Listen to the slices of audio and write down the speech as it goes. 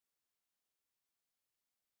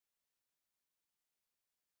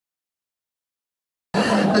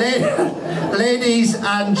Ladies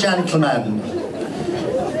and gentlemen,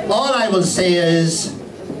 all I will say is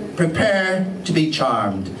prepare to be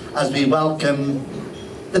charmed as we welcome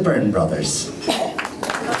the Byrne brothers.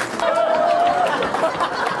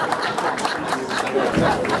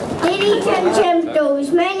 Ladies and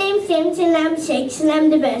gentlemen, my name's James and I'm 6 and I'm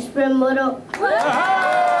the best Byrne model.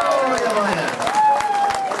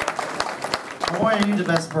 Why are you the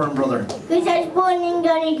best Byrne brother? Because I was born in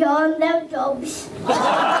Donegal and without jobs.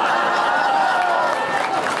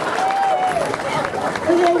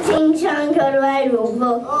 I'm going to sing a song called Ride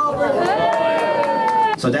Over.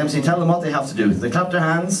 So Dempsey, tell them what they have to do. They clap their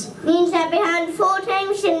hands. Means clap your hand 4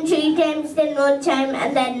 times, then 3 times, then 1 time,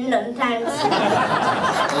 and then none times.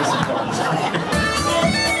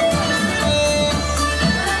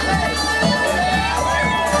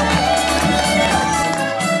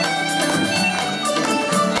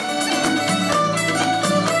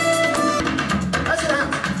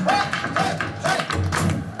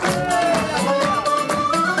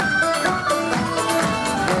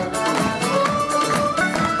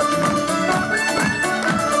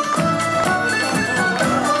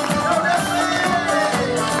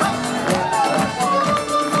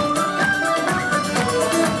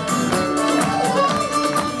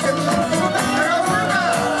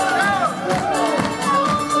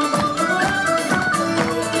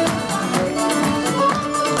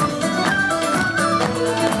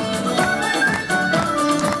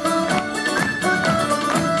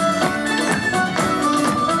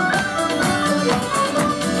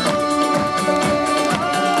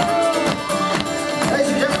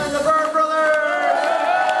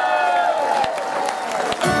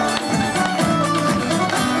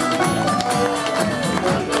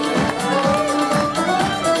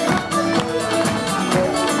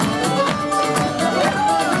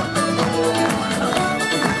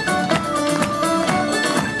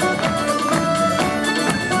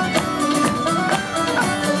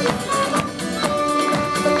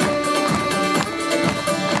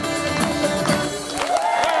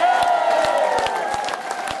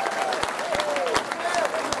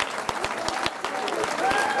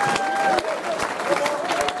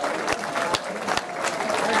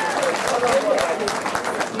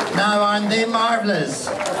 Now, aren't they marvellous?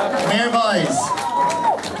 Come here, boys.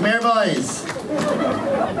 Come here, boys.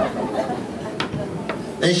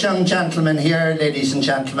 This young gentleman here, ladies and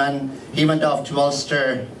gentlemen, he went off to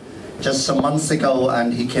Ulster just some months ago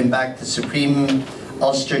and he came back the Supreme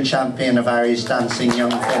Ulster Champion of Irish Dancing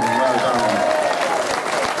Young Finn. Well done.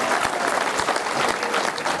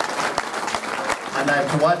 And I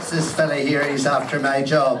have to watch this fella here, he's after my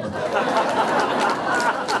job.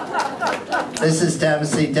 This is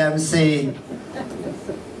Dempsey. Dempsey,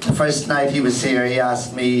 the first night he was here, he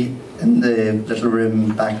asked me in the little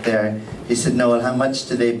room back there, he said, Noel, how much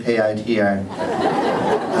do they pay out here?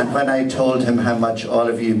 And when I told him how much all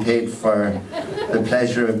of you paid for the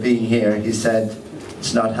pleasure of being here, he said,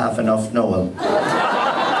 it's not half enough, Noel.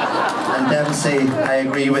 And Dempsey, I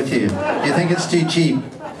agree with you. You think it's too cheap?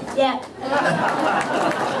 Yeah.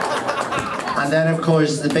 And then, of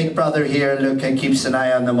course, the big brother here, Luca, keeps an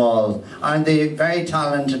eye on them all. Aren't they very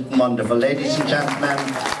talented and wonderful? Ladies and gentlemen,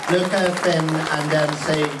 Luca, Finn and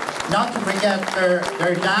Dempsey. Not to forget their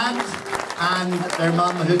dad and their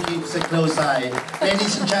mum who keeps a close eye.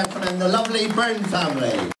 Ladies and gentlemen, the lovely Byrne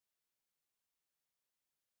family.